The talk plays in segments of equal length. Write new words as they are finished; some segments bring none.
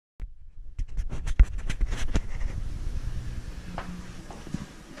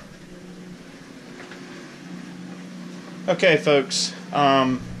Okay, folks.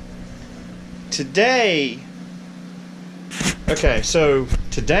 Today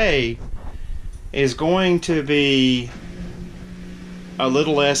is going to be a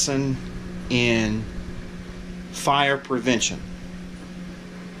little lesson in fire prevention.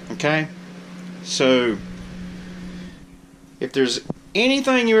 Okay? So, if there's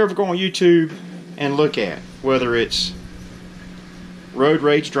anything you ever go on YouTube and look at, whether it's road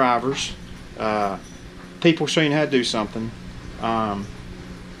rage drivers, people showing you how to do something,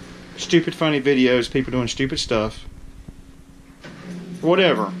 stupid funny videos, people doing stupid stuff,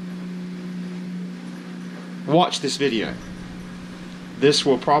 whatever, watch this video. This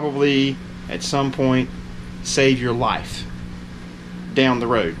will probably at some point save your life down the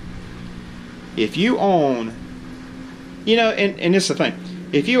road. If you own, and this is the thing,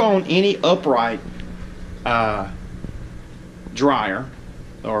 if you own any upright dryer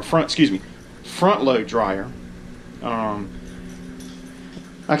or front load dryer, I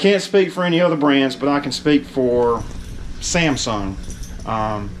can't speak for any other brands, but I can speak for Samsung.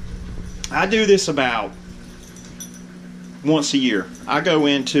 I do this about once a year. I go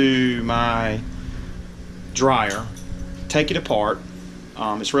into my dryer, take it apart.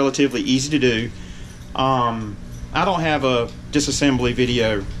 It's relatively easy to do. I don't have a disassembly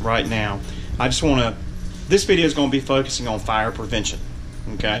video right now. This video is going to be focusing on fire prevention.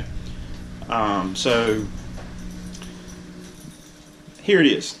 Okay? So here it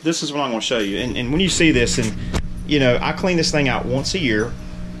is. This is what I'm going to show you. And when you see this, and I clean this thing out once a year,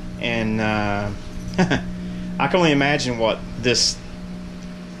 and I can only imagine what these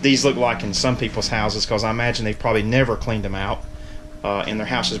look like in some people's houses, because I imagine they've probably never cleaned them out, and their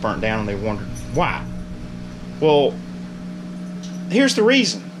house is burnt down, and they wondered why. Well, here's the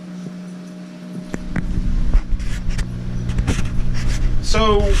reason.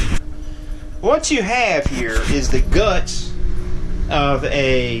 So what you have here is the guts of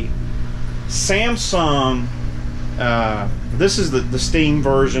a Samsung, this is the steam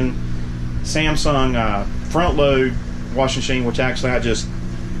version, Samsung front load washing machine, which actually I just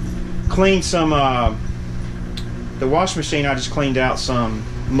cleaned some, the washing machine, I just cleaned out some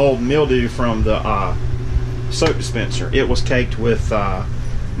mold and mildew from the soap dispenser. It was caked with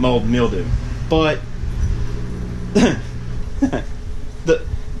mold and mildew. But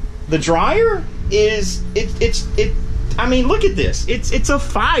the dryer is I mean, look at this. It's a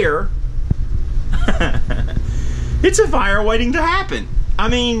fire. It's a fire waiting to happen. I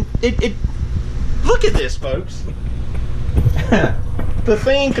mean, look at this, folks. The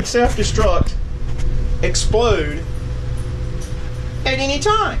thing could self-destruct, explode at any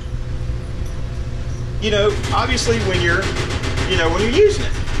time. Obviously when you're using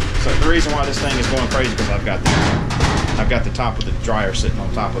it. So the reason why this thing is going crazy is because I've got the top of the dryer sitting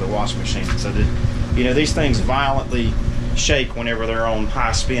on top of the washing machine. So that, these things violently shake whenever they're on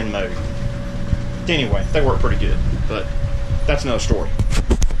high spin mode. Anyway, they work pretty good, but that's another story.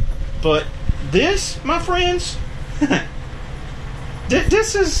 But this, my friends,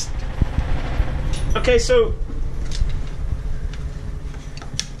 this is okay. So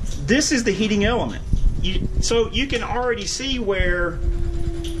this is the heating element. So you can already see where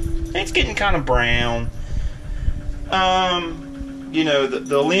it's getting kind of brown.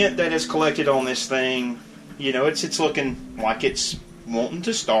 The lint that is collected on this thing, it's looking like it's wanting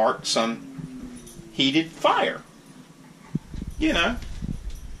to start some heated fire.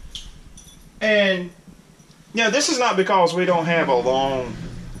 And this is not because we don't have a long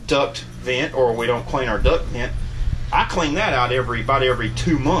duct vent or we don't clean our duct vent. I clean that out about every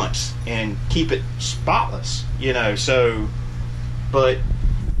 2 months and keep it spotless. But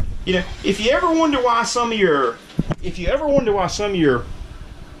if you ever wonder why some of your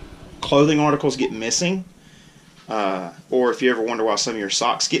clothing articles get missing, or if you ever wonder why some of your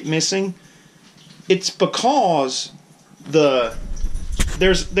socks get missing, it's because there's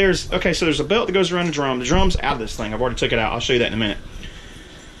a belt that goes around the drum. The drum's out of this thing. I've already took it out. I'll show you that in a minute.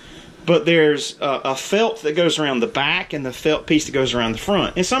 But there's a felt that goes around the back and the felt piece that goes around the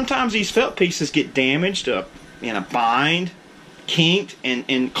front. And sometimes these felt pieces get damaged, in a bind, kinked,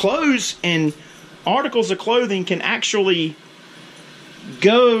 and clothes and articles of clothing can actually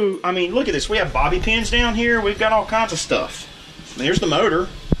go. I mean, look at this. We have bobby pins down here. We've got all kinds of stuff. There's the motor.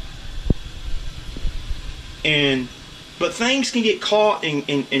 But things can get caught and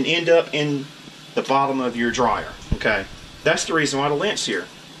end up in the bottom of your dryer. Okay, that's the reason why the lint's here.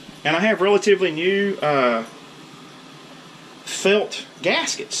 And I have relatively new felt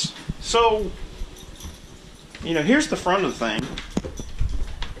gaskets. So, here's the front of the thing.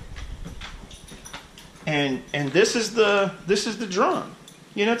 And this is the drum.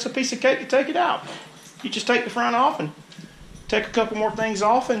 It's a piece of cake to take it out. You just take the front off and take a couple more things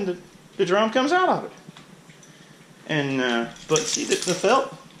off, and the drum comes out of it. And but see, the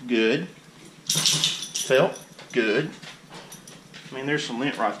felt good. Felt good. I mean, there's some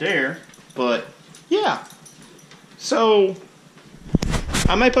lint right there, but yeah. So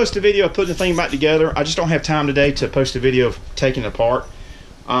I may post a video of putting the thing back together. I just don't have time today to post a video of taking it apart.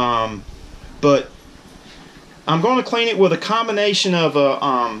 But I'm going to clean it with a combination of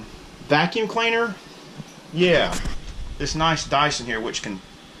a vacuum cleaner. Yeah, this nice Dyson here, which can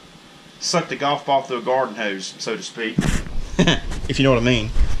suck the golf ball through a garden hose, so to speak, if you know what I mean.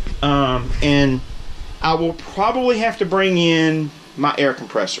 And I will probably have to bring in my air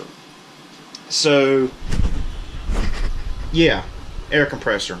compressor. So, yeah, air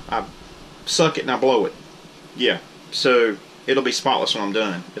compressor. I suck it and I blow it. Yeah, so it'll be spotless when I'm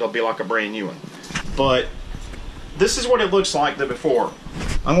done. It'll be like a brand new one. But this is what it looks like the before.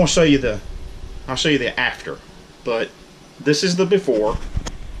 I'm going to show you I'll show you the after. But this is the before.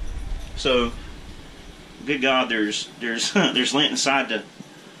 So, good God, there's lint inside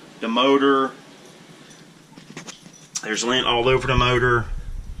the motor. There's lint all over the motor.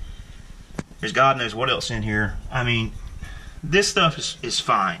 There's God knows what else in here. I mean, this stuff is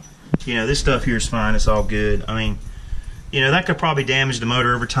fine. You know, this stuff here is fine. It's all good. I mean, you know, that could probably damage the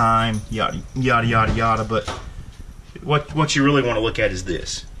motor over time. Yada, yada, yada, yada. But what you really want to look at is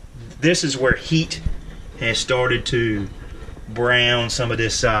this. This is where heat has started to brown some of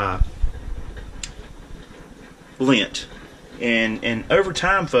this lint. And over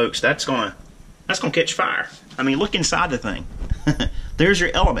time, folks, that's gonna catch fire. I mean, look inside the thing. There's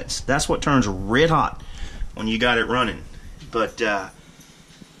your elements. That's what turns red hot when you got it running. But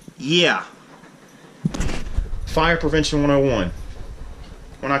yeah, fire prevention 101.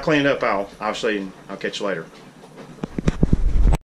 When I clean it up, I'll show you. I'll catch you later.